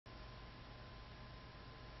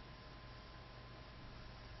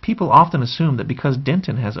People often assume that because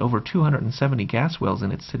Denton has over 270 gas wells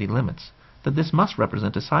in its city limits, that this must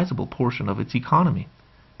represent a sizable portion of its economy.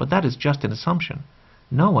 But that is just an assumption.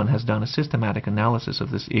 No one has done a systematic analysis of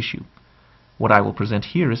this issue. What I will present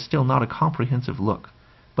here is still not a comprehensive look,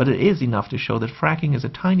 but it is enough to show that fracking is a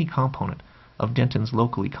tiny component of Denton's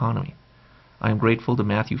local economy. I am grateful to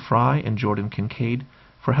Matthew Fry and Jordan Kincaid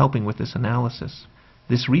for helping with this analysis.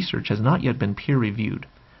 This research has not yet been peer-reviewed.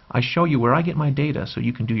 I show you where I get my data so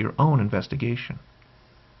you can do your own investigation.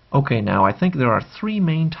 Okay, now I think there are three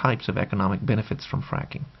main types of economic benefits from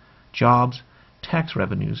fracking: jobs, tax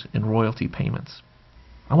revenues, and royalty payments.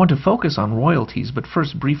 I want to focus on royalties, but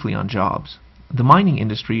first briefly on jobs. The mining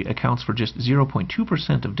industry accounts for just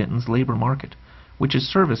 0.2% of Denton's labor market, which is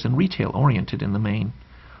service and retail oriented in the main.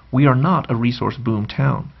 We are not a resource boom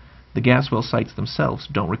town. The gas well sites themselves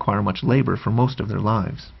don't require much labor for most of their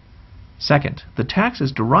lives. Second, the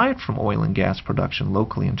taxes derived from oil and gas production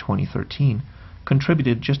locally in 2013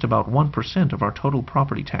 contributed just about 1% of our total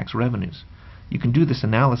property tax revenues. You can do this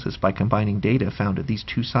analysis by combining data found at these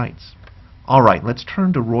two sites. Alright, let's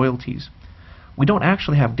turn to royalties. We don't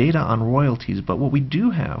actually have data on royalties, but what we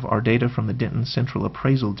do have are data from the Denton Central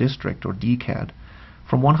Appraisal District, or DCAD,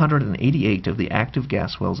 from 188 of the active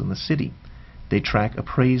gas wells in the city. They track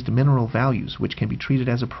appraised mineral values, which can be treated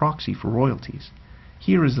as a proxy for royalties.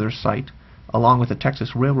 Here is their site, along with the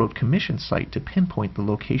Texas Railroad Commission site to pinpoint the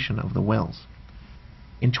location of the wells.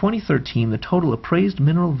 In 2013, the total appraised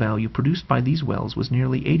mineral value produced by these wells was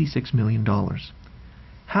nearly $86 million.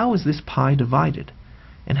 How is this pie divided,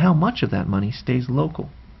 and how much of that money stays local?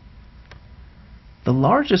 The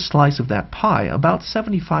largest slice of that pie, about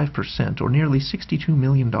 75%, or nearly $62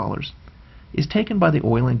 million, is taken by the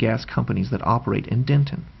oil and gas companies that operate in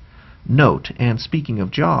Denton. Note, and speaking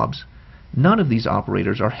of jobs, none of these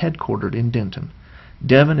operators are headquartered in Denton.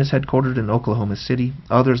 Devon is headquartered in Oklahoma City.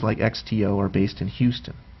 Others like XTO are based in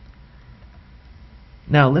Houston.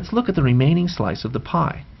 Now let's look at the remaining slice of the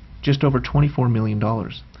pie, just over $24 million,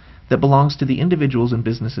 that belongs to the individuals and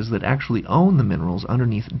businesses that actually own the minerals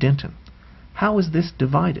underneath Denton. How is this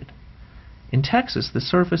divided? In Texas, the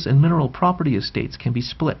surface and mineral property estates can be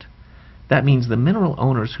split. That means the mineral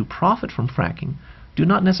owners who profit from fracking do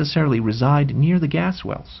not necessarily reside near the gas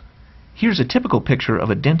wells. Here's a typical picture of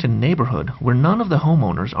a Denton neighborhood where none of the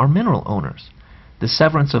homeowners are mineral owners. The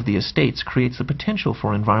severance of the estates creates the potential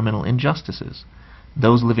for environmental injustices.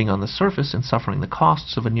 Those living on the surface and suffering the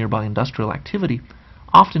costs of a nearby industrial activity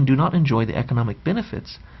often do not enjoy the economic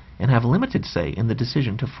benefits and have limited say in the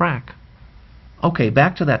decision to frack. Okay,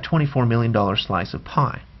 back to that $24 million slice of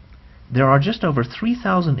pie. There are just over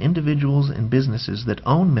 3,000 individuals and businesses that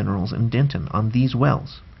own minerals in Denton on these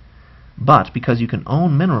wells. But because you can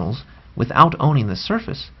own minerals without owning the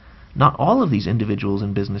surface, not all of these individuals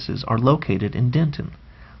and businesses are located in Denton,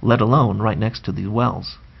 let alone right next to these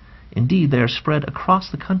wells. Indeed, they are spread across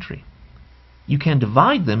the country. You can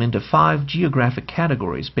divide them into 5 geographic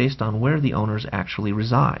categories based on where the owners actually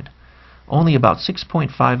reside. Only about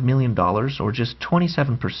 $6.5 million, or just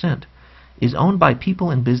 27%, is owned by people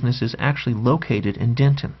and businesses actually located in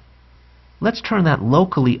Denton. Let's turn that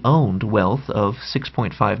locally owned wealth of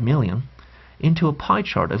 $6.5 million into a pie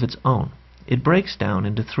chart of its own. It breaks down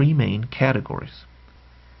into 3 main categories.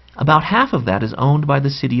 About half of that is owned by the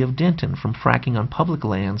city of Denton from fracking on public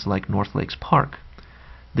lands like North Lakes Park.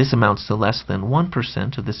 This amounts to less than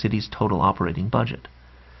 1% of the city's total operating budget.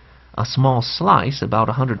 A small slice, about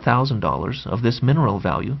 $100,000, of this mineral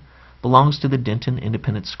value belongs to the Denton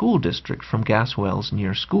Independent School District from gas wells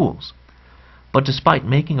near schools. But despite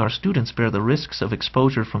making our students bear the risks of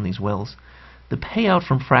exposure from these wells, the payout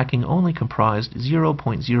from fracking only comprised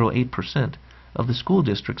 0.08% of the school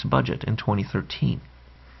district's budget in 2013.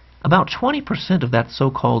 About 20% of that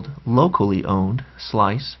so-called locally owned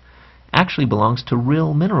slice actually belongs to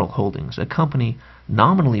Real Mineral Holdings, a company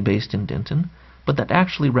nominally based in Denton, but that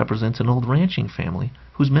actually represents an old ranching family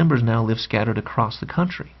whose members now live scattered across the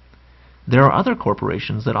country. There are other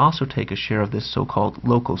corporations that also take a share of this so-called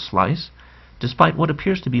local slice, despite what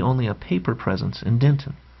appears to be only a paper presence in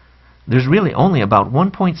Denton. There's really only about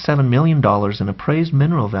 $1.7 million in appraised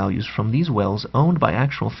mineral values from these wells owned by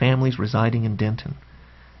actual families residing in Denton.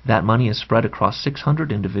 That money is spread across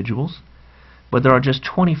 600 individuals, but there are just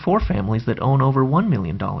 24 families that own over $1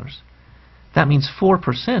 million. That means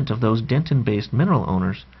 4% of those Denton-based mineral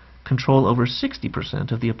owners control over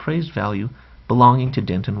 60% of the appraised value belonging to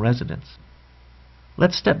Denton residents.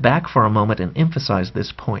 Let's step back for a moment and emphasize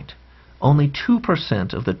this point. Only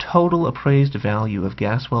 2% of the total appraised value of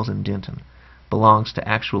gas wells in Denton belongs to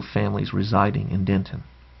actual families residing in Denton.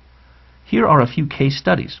 Here are a few case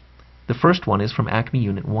studies. The first one is from Acme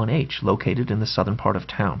Unit 1H, located in the southern part of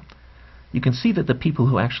town. You can see that the people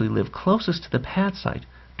who actually live closest to the pad site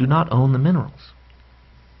do not own the minerals.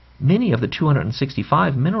 Many of the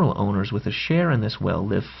 265 mineral owners with a share in this well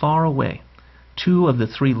live far away. 2 of the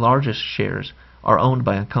 3 largest shares are owned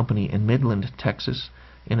by a company in Midland, Texas,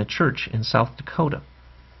 in a church in South Dakota.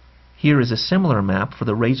 Here is a similar map for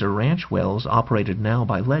the Razor Ranch wells operated now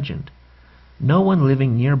by Legend. No one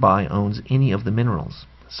living nearby owns any of the minerals.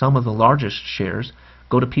 Some of the largest shares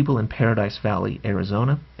go to people in Paradise Valley,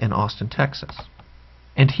 Arizona, and Austin, Texas.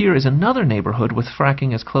 And here is another neighborhood with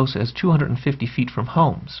fracking as close as 250 feet from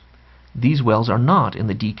homes. These wells are not in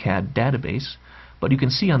the DCAD database, but you can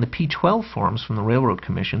see on the P12 forms from the Railroad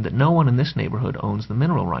Commission that no one in this neighborhood owns the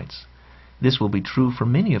mineral rights. This will be true for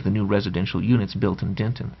many of the new residential units built in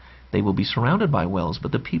Denton. They will be surrounded by wells,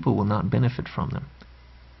 but the people will not benefit from them.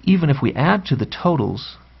 Even if we add to the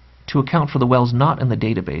totals to account for the wells not in the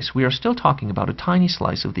database, we are still talking about a tiny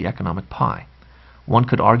slice of the economic pie. One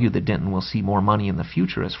could argue that Denton will see more money in the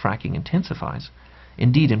future as fracking intensifies.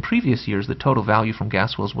 Indeed, in previous years, the total value from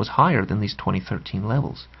gas wells was higher than these 2013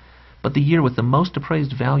 levels. But the year with the most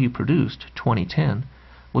appraised value produced, 2010,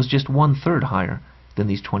 was just 1/3 higher than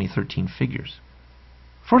these 2013 figures.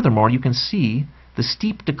 Furthermore, you can see the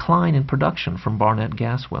steep decline in production from Barnett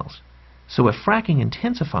gas wells. So if fracking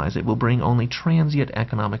intensifies, it will bring only transient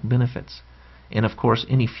economic benefits. And of course,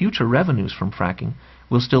 any future revenues from fracking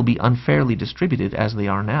will still be unfairly distributed as they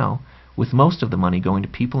are now, with most of the money going to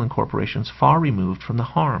people and corporations far removed from the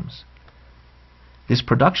harms. This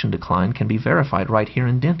production decline can be verified right here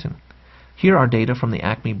in Denton. Here are data from the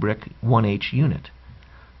Acme Brick 1H unit.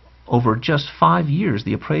 Over just 5 years,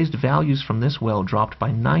 the appraised values from this well dropped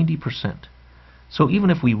by 90%. So even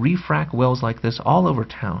if we refrac wells like this all over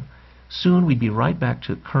town, soon we'd be right back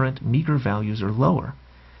to current meager values or lower.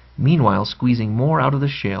 Meanwhile, squeezing more out of the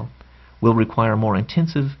shale will require more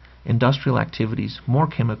intensive industrial activities, more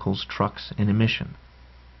chemicals, trucks, and emission.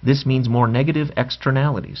 This means more negative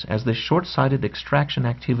externalities, as this short-sighted extraction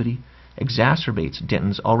activity exacerbates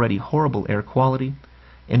Denton's already horrible air quality,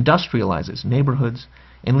 industrializes neighborhoods,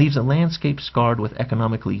 and leaves a landscape scarred with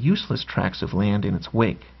economically useless tracts of land in its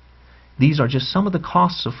wake. These are just some of the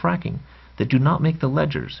costs of fracking that do not make the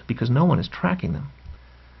ledgers because no one is tracking them.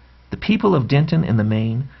 The people of Denton and the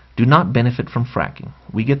Main do not benefit from fracking.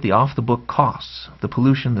 We get the off-the-book costs, the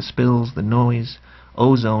pollution, the spills, the noise,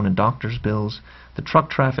 ozone and doctor's bills, the truck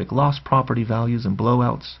traffic, lost property values and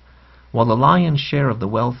blowouts, while the lion's share of the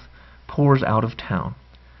wealth pours out of town.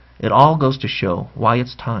 It all goes to show why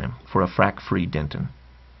it's time for a frack-free Denton.